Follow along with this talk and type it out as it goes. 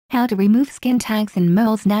How to remove skin tags and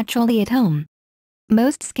moles naturally at home.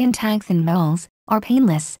 Most skin tags and moles are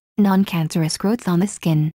painless, non-cancerous growths on the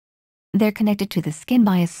skin. They're connected to the skin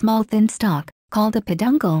by a small thin stalk, called a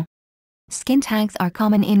peduncle. Skin tags are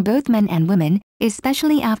common in both men and women,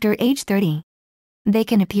 especially after age 30. They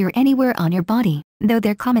can appear anywhere on your body, though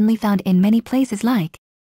they're commonly found in many places like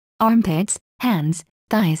armpits, hands,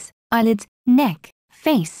 thighs, eyelids, neck,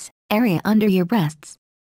 face, area under your breasts.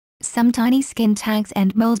 Some tiny skin tags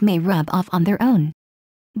and moles may rub off on their own.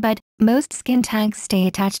 But most skin tags stay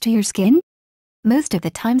attached to your skin. Most of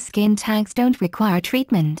the time skin tags don't require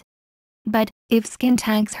treatment. But if skin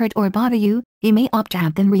tags hurt or bother you, you may opt to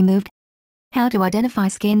have them removed. How to identify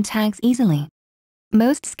skin tags easily.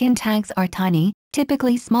 Most skin tags are tiny,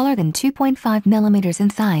 typically smaller than 2.5 millimeters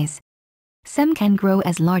in size. Some can grow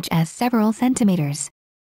as large as several centimeters.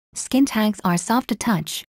 Skin tags are soft to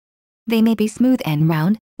touch. They may be smooth and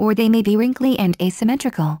round, or they may be wrinkly and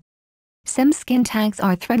asymmetrical. Some skin tags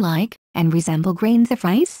are thread-like and resemble grains of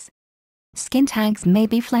rice. Skin tags may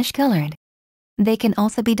be flesh-colored. They can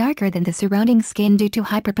also be darker than the surrounding skin due to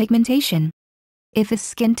hyperpigmentation. If a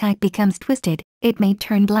skin tag becomes twisted, it may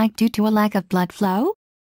turn black due to a lack of blood flow.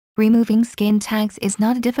 Removing skin tags is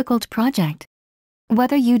not a difficult project.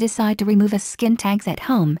 Whether you decide to remove a skin tags at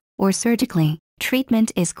home or surgically,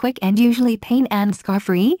 treatment is quick and usually pain and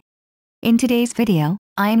scar-free. In today's video,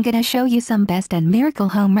 I am gonna show you some best and miracle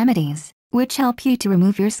home remedies, which help you to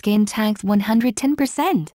remove your skin tags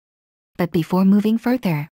 110%. But before moving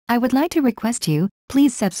further, I would like to request you,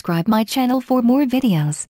 please subscribe my channel for more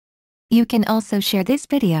videos. You can also share this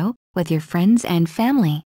video with your friends and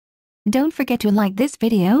family. Don't forget to like this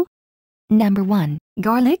video. Number 1.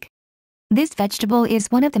 Garlic. This vegetable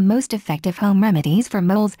is one of the most effective home remedies for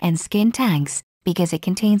moles and skin tags, because it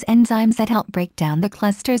contains enzymes that help break down the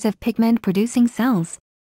clusters of pigment-producing cells.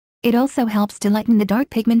 It also helps to lighten the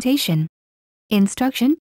dark pigmentation.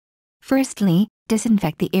 Instruction. Firstly,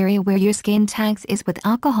 disinfect the area where your skin tags is with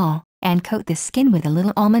alcohol, and coat the skin with a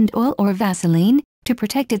little almond oil or Vaseline to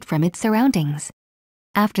protect it from its surroundings.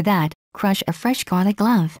 After that, crush a fresh garlic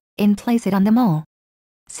clove and place it on the mole.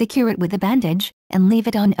 Secure it with a bandage and leave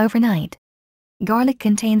it on overnight. Garlic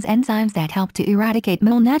contains enzymes that help to eradicate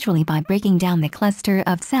mole naturally by breaking down the cluster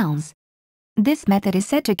of cells. This method is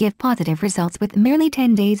said to give positive results with merely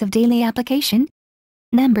 10 days of daily application.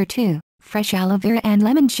 Number 2. Fresh aloe vera and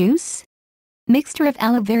lemon juice. Mixture of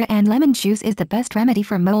aloe vera and lemon juice is the best remedy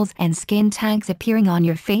for moles and skin tags appearing on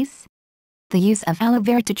your face. The use of aloe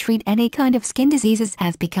vera to treat any kind of skin diseases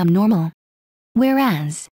has become normal.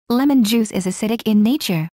 Whereas, lemon juice is acidic in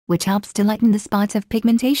nature, which helps to lighten the spots of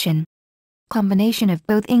pigmentation. Combination of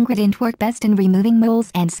both ingredients work best in removing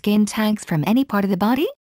moles and skin tags from any part of the body.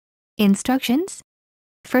 Instructions.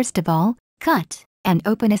 First of all, cut and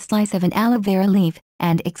open a slice of an aloe vera leaf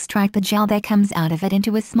and extract the gel that comes out of it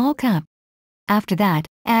into a small cup. After that,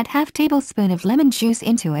 add half tablespoon of lemon juice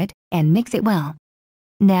into it and mix it well.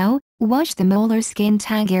 Now, wash the mole or skin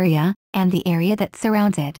tag area and the area that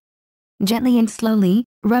surrounds it. Gently and slowly,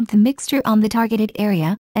 rub the mixture on the targeted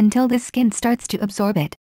area until the skin starts to absorb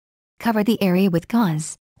it. Cover the area with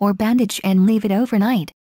gauze or bandage and leave it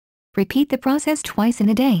overnight. Repeat the process twice in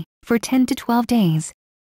a day for 10 to 12 days.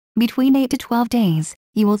 Between 8 to 12 days,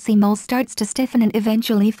 you will see mole starts to stiffen and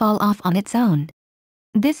eventually fall off on its own.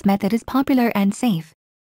 This method is popular and safe.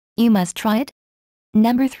 You must try it.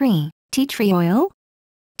 Number 3. Tea tree oil.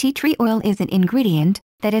 Tea tree oil is an ingredient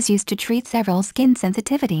that is used to treat several skin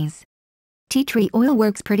sensitivities. Tea tree oil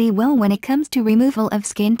works pretty well when it comes to removal of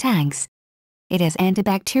skin tags. It has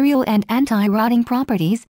antibacterial and anti-rotting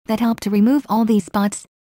properties that help to remove all these spots.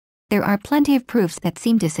 There are plenty of proofs that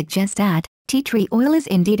seem to suggest that tea tree oil is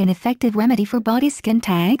indeed an effective remedy for body skin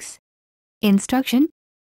tags. Instruction.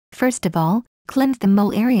 First of all, cleanse the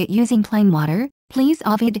mole area using plain water. Please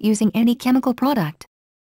avoid using any chemical product.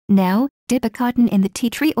 Now, dip a cotton in the tea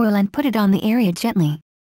tree oil and put it on the area gently.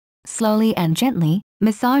 Slowly and gently,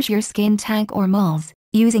 massage your skin tag or moles,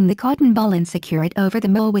 using the cotton ball and secure it over the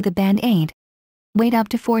mole with a band-aid. Wait up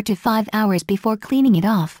to 4 to 5 hours before cleaning it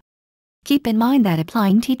off. Keep in mind that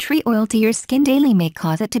applying tea tree oil to your skin daily may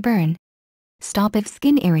cause it to burn. Stop if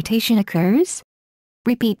skin irritation occurs.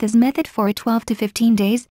 Repeat this method for 12 to 15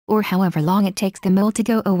 days, or however long it takes the mole to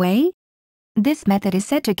go away. This method is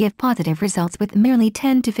said to give positive results with merely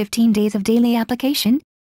 10 to 15 days of daily application.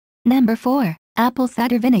 Number 4. Apple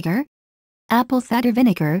cider vinegar. Apple cider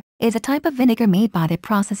vinegar is a type of vinegar made by the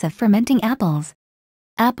process of fermenting apples.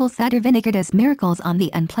 Apple cider vinegar does miracles on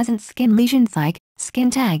the unpleasant skin lesions like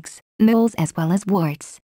skin tags, moles as well as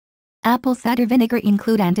warts. Apple cider vinegar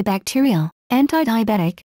include antibacterial,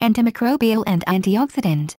 anti-diabetic, antimicrobial and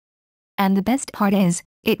antioxidant. And the best part is,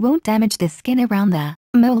 It won't damage the skin around the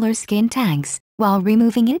mole or skin tags while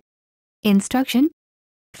removing it. Instruction.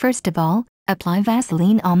 First of all, apply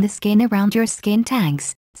Vaseline on the skin around your skin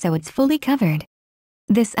tags, so it's fully covered.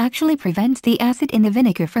 This actually prevents the acid in the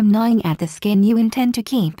vinegar from gnawing at the skin you intend to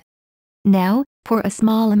keep. Now, pour a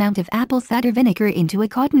small amount of apple cider vinegar into a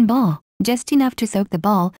cotton ball, just enough to soak the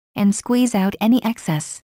ball, and squeeze out any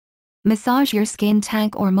excess. Massage your skin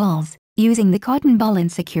tag or moles, using the cotton ball,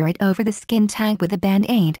 and secure it over the skin tag with a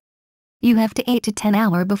band-aid. You have to 8 to 10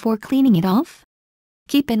 hours before cleaning it off.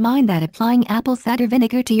 Keep in mind that applying apple cider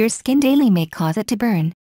vinegar to your skin daily may cause it to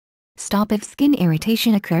burn. Stop if skin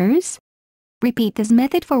irritation occurs. Repeat this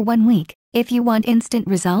method for 1 week, if you want instant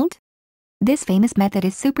result. This famous method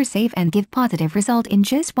is super safe and give positive result in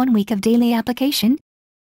just 1 week of daily application.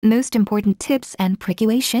 Most important tips and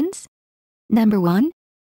precautions. Number 1.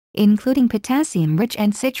 Including potassium-rich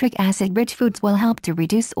and citric acid-rich foods will help to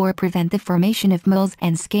reduce or prevent the formation of moles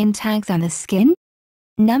and skin tags on the skin.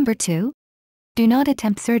 Number 2. Do not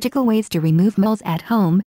attempt surgical ways to remove moles at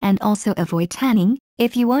home, and also avoid tanning,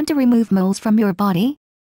 if you want to remove moles from your body.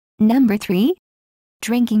 Number 3.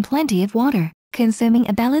 Drinking plenty of water, consuming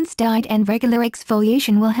a balanced diet, and regular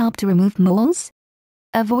exfoliation will help to remove moles.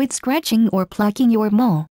 Avoid scratching or plucking your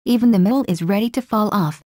mole, even the mole is ready to fall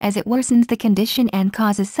off, as it worsens the condition and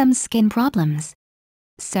causes some skin problems.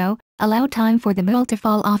 So, allow time for the mole to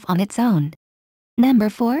fall off on its own. Number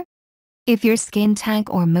 4. If your skin tag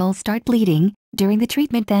or mole start bleeding during the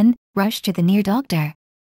treatment, then rush to the near doctor,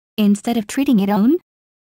 instead of treating it on.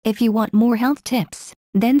 If you want more health tips,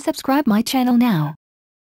 then subscribe my channel now.